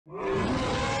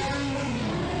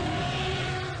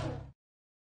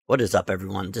What is up,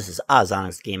 everyone? This is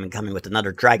Ozonyx Gaming coming with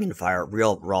another Dragonfire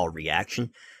Real Raw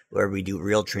reaction, where we do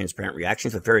real transparent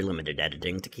reactions with very limited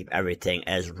editing to keep everything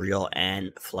as real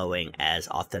and flowing as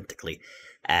authentically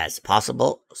as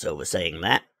possible. So with saying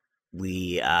that,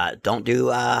 we don't do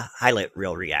highlight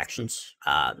reel reactions.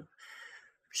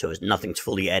 So nothing's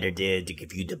fully edited to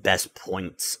give you the best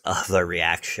points of the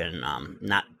reaction.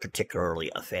 Not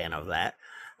particularly a fan of that.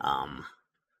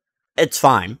 It's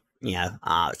fine. Yeah,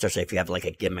 especially if you have like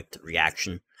a gimmicked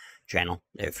reaction channel,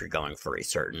 if you're going for a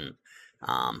certain,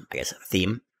 I guess,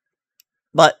 theme.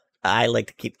 But I like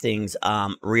to keep things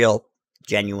real,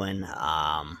 genuine,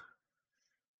 and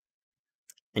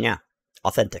yeah,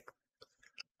 authentic.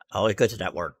 I always go to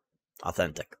that word,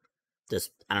 authentic. Just,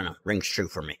 I don't know, rings true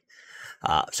for me.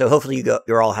 So hopefully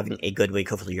you're all having a good week.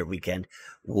 Hopefully your weekend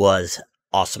was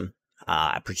awesome.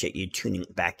 I appreciate you tuning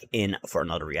back in for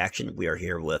another reaction. We are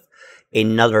here with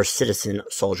another Citizen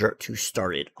Soldier to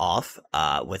start it off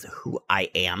with Who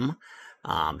I Am.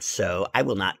 So I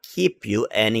will not keep you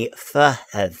any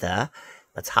further.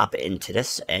 Let's hop into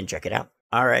this and check it out.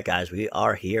 Alright guys, we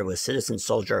are here with Citizen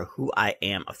Soldier Who I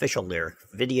Am official lyric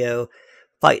video.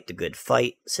 Fight the good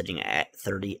fight, sitting at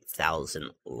 30,000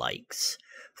 likes.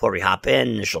 Before we hop in,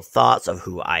 initial thoughts of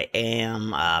Who I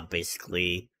Am.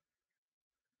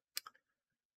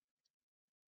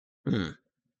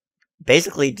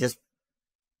 Basically, just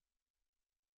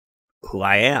who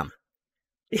I am.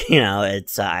 You know,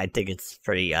 it's I think it's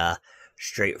pretty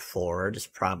straightforward. It's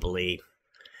probably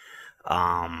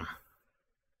an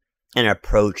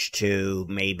approach to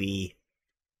maybe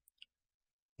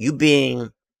you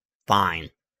being fine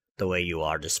the way you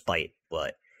are despite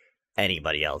what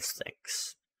anybody else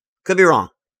thinks. Could be wrong.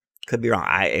 Could be wrong.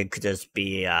 It could just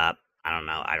be I don't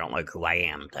know, I don't like who I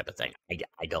am type of thing.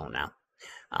 I don't know.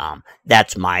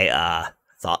 That's my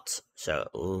thoughts. So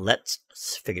let's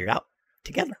figure it out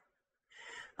together.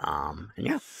 And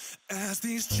yeah.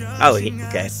 Oh,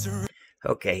 okay.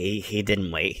 Okay, he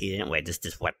didn't wait. He didn't wait. This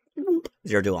just went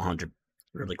 0 to 100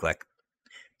 really quick.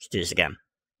 Let's do this again.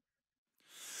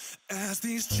 As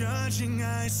these judging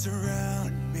eyes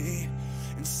surround me,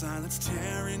 in silence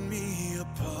tearing me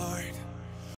apart.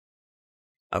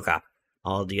 Okay.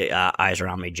 All the eyes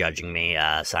around me judging me,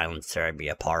 silence tearing me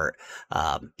apart.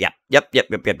 Yep.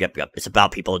 It's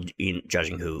about people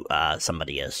judging who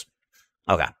somebody is.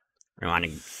 Okay. We want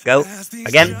to go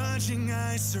again.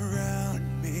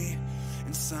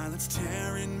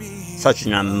 Such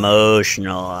an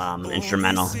emotional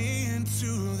instrumental.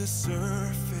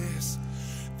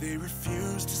 They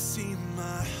refuse to see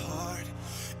my heart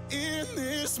in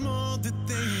this mold that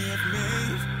they have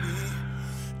made me.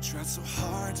 Tried so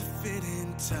hard to fit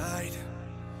in tight.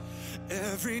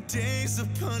 Every day's a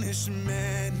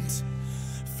punishment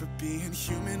for being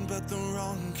human, but the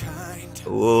wrong kind.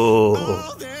 Ooh.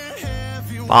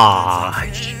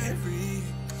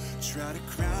 Try to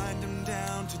grind them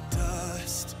down to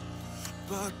dust,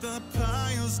 but the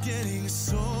pile's getting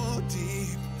so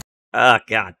deep. Oh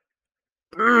God.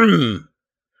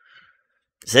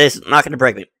 This is not gonna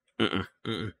break me.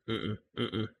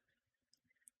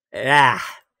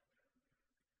 Ah.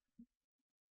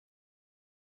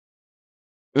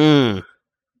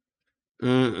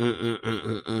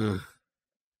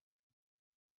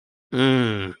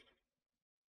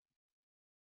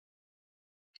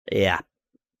 Yeah.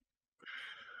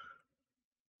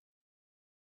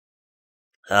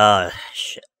 Oh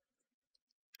shit.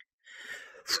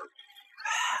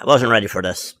 I wasn't ready for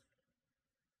this.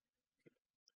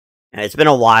 It's been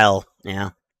a while, you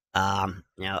know.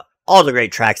 All the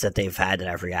great tracks that they've had that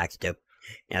I've reacted to.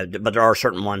 You know, but there are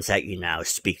certain ones that, you know,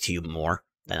 speak to you more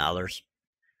than others.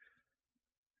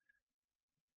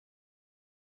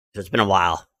 So it's been a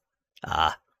while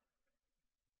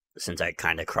since I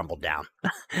kind of crumbled down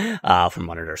from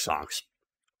one of their songs.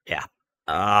 Yeah.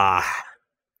 We're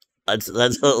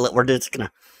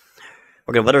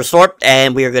gonna let her sort,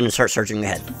 and we are gonna start searching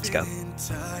ahead. Let's go.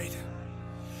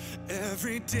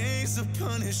 Every day's a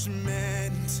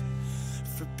punishment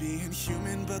for being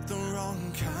human, but the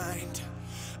wrong kind.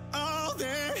 All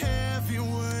their heavy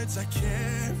words I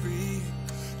carry,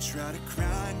 try to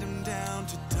grind them down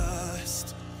to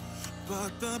dust,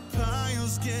 but the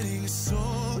pile's getting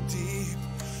so deep.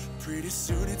 Pretty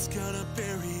soon it's gonna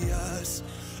bury us.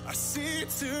 I see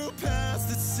two paths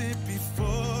that sit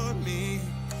before me.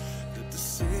 The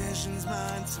decision's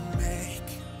mine to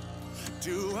make.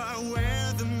 Do I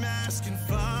wear the mask and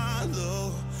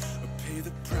follow, or pay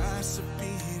the price of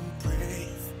being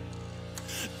brave?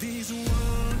 These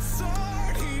wounds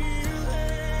aren't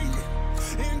healing,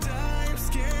 and I'm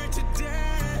scared to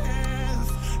death.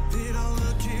 Then I'll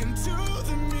look into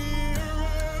the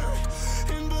mirror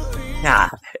and believe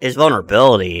God, his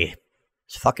vulnerability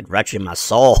is fucking wrenching my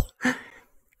soul.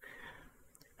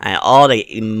 And all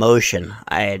the emotion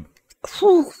I had.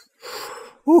 Whew,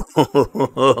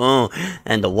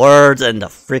 and the words and the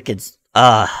freaking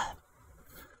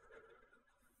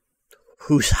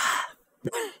who's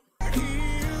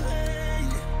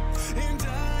And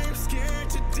I'm scared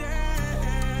to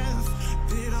death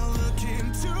that I'll look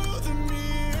into the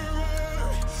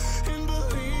mirror and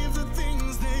believe the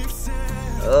things they've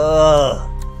said. No,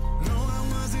 I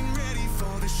wasn't ready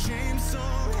for the shame so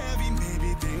heavy.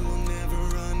 Maybe they will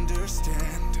never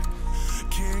understand.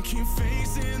 Can't keep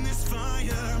facing this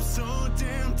fire. I'm so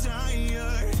damn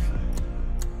tired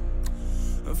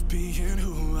of being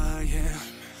who I am.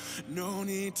 No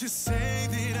need to say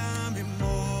that I'm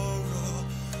immoral.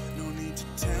 No need to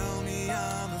tell me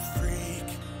I'm a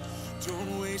freak.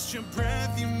 Don't waste your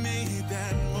breath, you made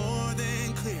that more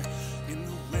than clear in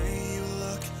the way you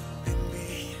look at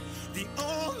me. The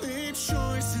only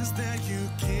choice is that you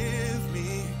give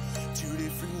me two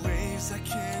different ways I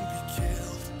can be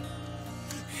killed.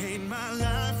 Hate my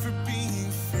life for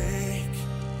being fake,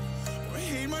 or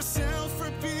hate myself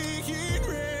for being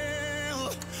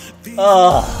real. These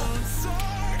words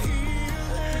are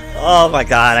healing. oh my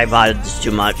god, I bought this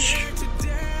too much. To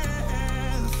death,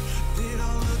 that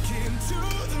I'll look into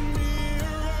the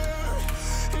mirror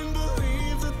and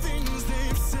believe the things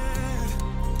they've said.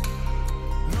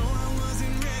 No, I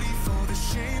wasn't ready for the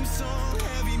shame so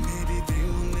heavy. Maybe they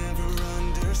will never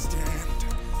understand.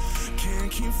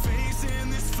 Can't keep facing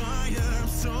this fire. I'm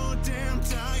so damn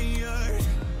tired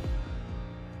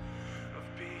of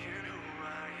being who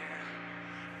I am.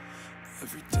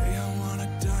 Every day I wanna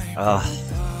die. Oh,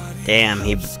 damn,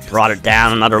 he brought it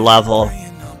down another level.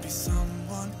 I'll be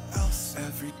someone else.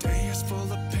 Every day is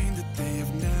full of pain that they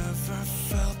have never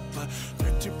felt, but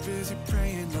they're too busy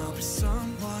praying I'll be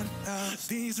someone else.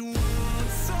 These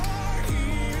wounds are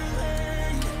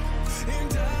healing,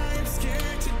 and I'm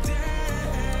scared to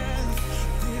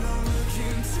death that I'll look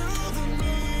into the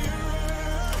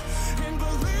mirror and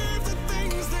believe the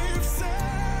things they've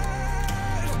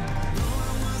said. No,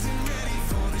 I wasn't ready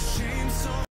for the shame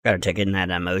so Gotta take in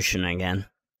that emotion again.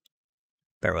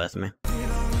 Bear with me. I'll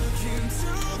look into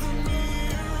the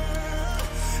mirror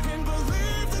and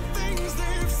believe the things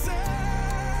they've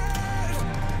said.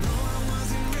 No, I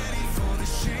wasn't ready for the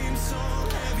shame so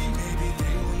heavy. Maybe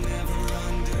they will never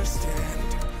understand.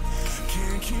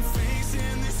 Can't keep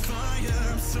facing this fire.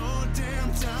 I'm so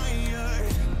damn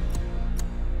tired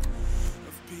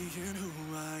of being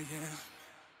who I am.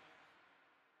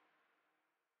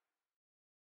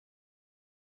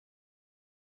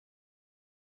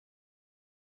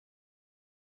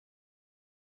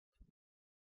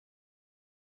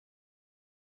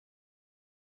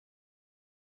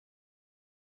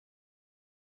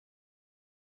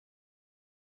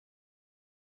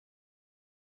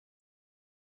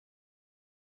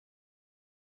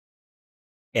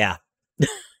 Yeah.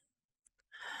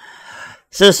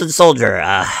 Citizen Soldier,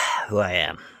 who I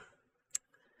am.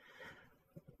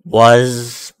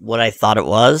 Was what I thought it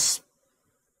was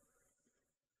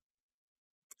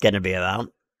gonna be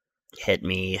about. Hit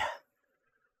me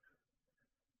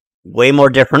way more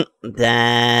different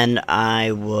than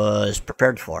I was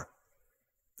prepared for.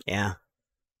 Yeah.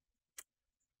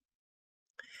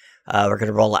 We're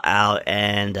gonna roll it out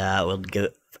and we'll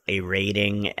give a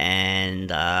rating and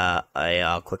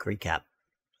a quick recap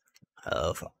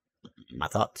of my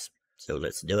thoughts. So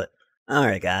let's do it.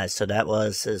 Alright, guys, so that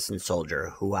was Citizen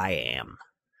Soldier, who I am.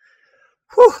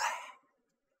 Whew.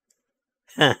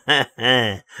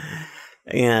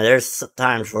 There's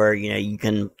times where, you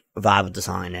can vibe with the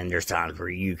song, and there's times where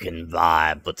you can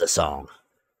vibe with the song.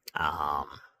 And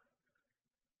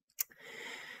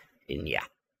yeah.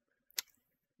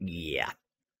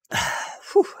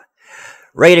 Whew.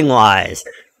 Rating wise,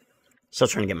 still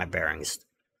trying to get my bearings.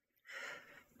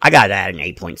 I got that at an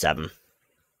 8.7.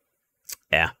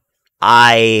 Yeah.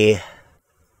 I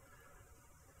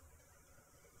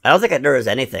don't think there was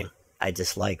anything I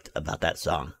disliked about that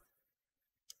song.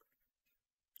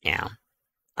 Yeah.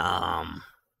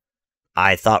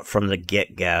 I thought from the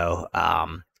get-go,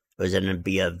 it was going to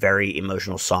be a very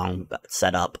emotional song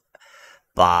set up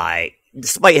by,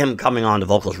 despite him coming on the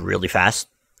vocals really fast,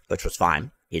 which was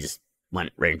fine. He just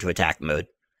went right into attack mode.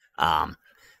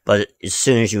 But as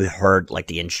soon as you heard, like,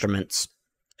 the instruments,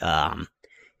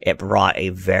 it brought a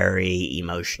very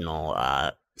emotional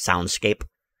soundscape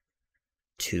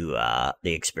to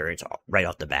the experience right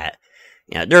off the bat.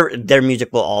 Their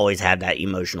music will always have that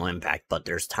emotional impact, but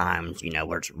there's times,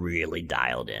 where it's really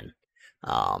dialed in.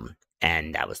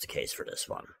 And that was the case for this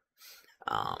one.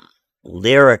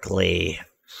 Lyrically,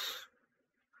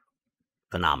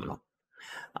 phenomenal.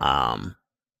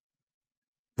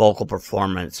 Vocal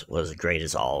performance was great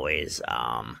as always.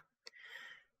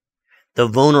 The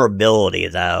vulnerability,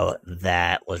 though,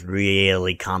 that was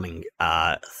really coming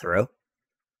through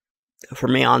for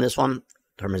me on this one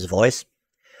from his voice,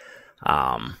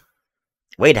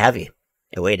 weighed heavy.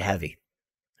 It weighed heavy.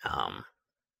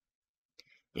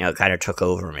 It kind of took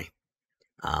over me.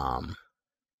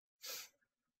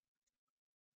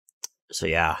 So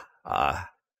yeah.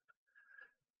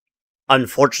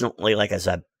 Unfortunately, like I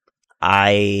said,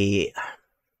 there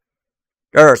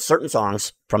are certain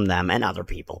songs from them and other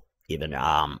people, even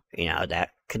that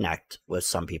connect with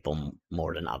some people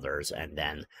more than others, and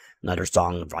then another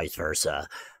song, vice versa,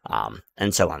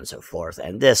 and so on and so forth.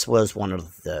 And this was one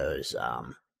of those.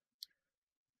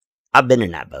 I've been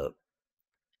in that boat,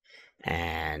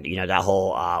 and that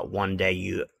whole one day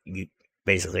you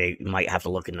basically might have to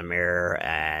look in the mirror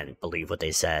and believe what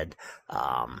they said,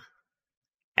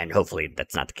 and hopefully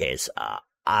that's not the case.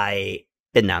 I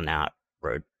been down that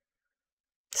road.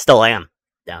 Still am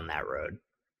down that road.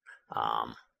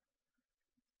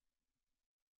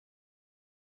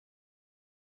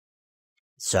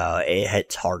 So it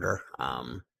hits harder.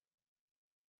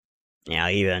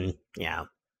 Even,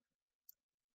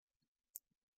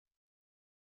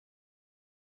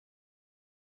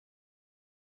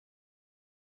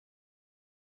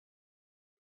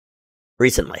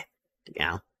 recently,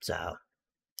 so.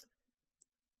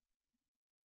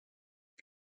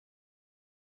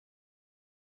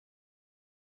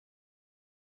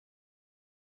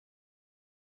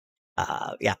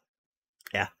 Yeah.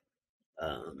 Yeah.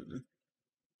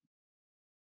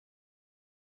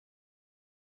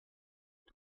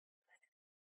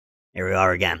 Here we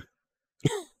are again.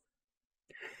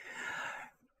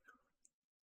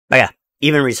 But yeah,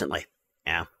 even recently,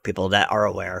 people that are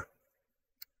aware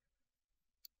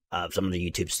of some of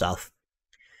the YouTube stuff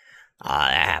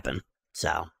that happened.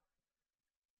 So,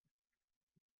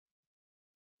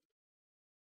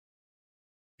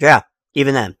 yeah,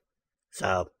 even then.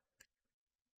 So,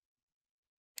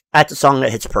 that's a song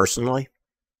that hits personally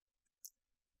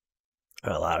for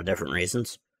a lot of different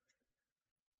reasons.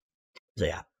 So,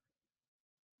 yeah.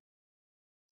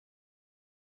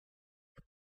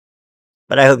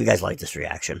 But I hope you guys like this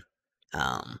reaction.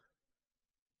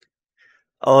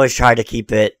 Always try to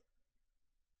keep it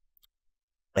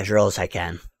as real as I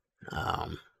can.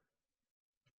 And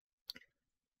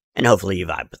hopefully you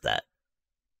vibe with that.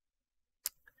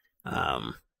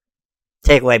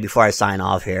 Takeaway before I sign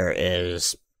off here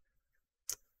is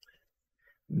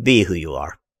be who you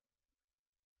are.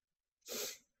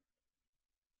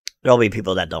 There'll be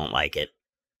people that don't like it.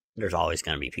 There's always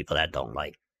going to be people that don't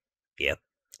like you.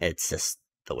 It's just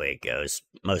the way it goes.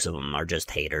 Most of them are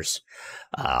just haters.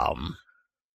 And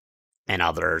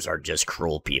others are just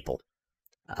cruel people.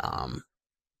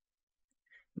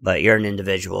 But you're an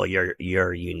individual.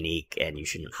 You're unique, and you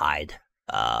shouldn't hide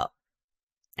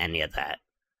any of that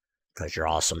because you're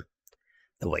awesome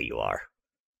the way you are.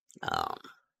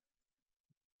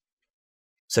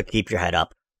 So keep your head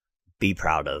up. Be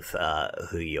proud of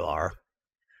who you are.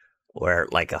 Wear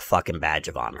it like a fucking badge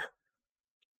of honor.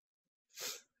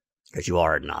 Because you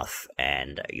are enough,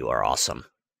 and you are awesome.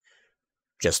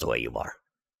 Just the way you are.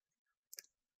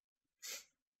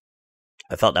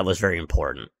 I felt that was very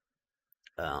important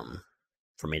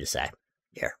for me to say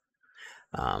here.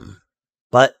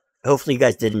 But hopefully you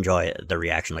guys did enjoy the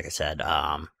reaction, like I said.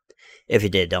 If you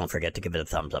did, don't forget to give it a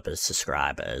thumbs up and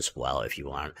subscribe as well if you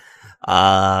want.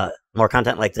 More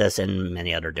content like this and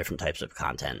many other different types of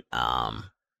content.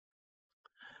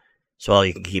 So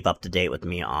you can keep up to date with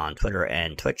me on Twitter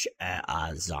and Twitch at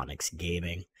Zonix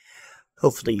Gaming.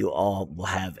 Hopefully you all will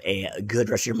have a good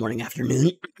rest of your morning,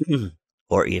 afternoon,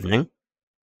 or evening.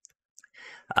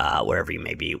 Wherever you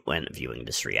may be when viewing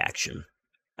this reaction.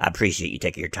 I appreciate you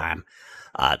taking your time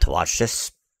to watch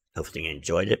this. Hopefully you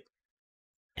enjoyed it.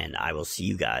 And I will see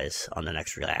you guys on the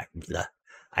next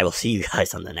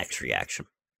reaction.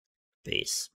 Peace.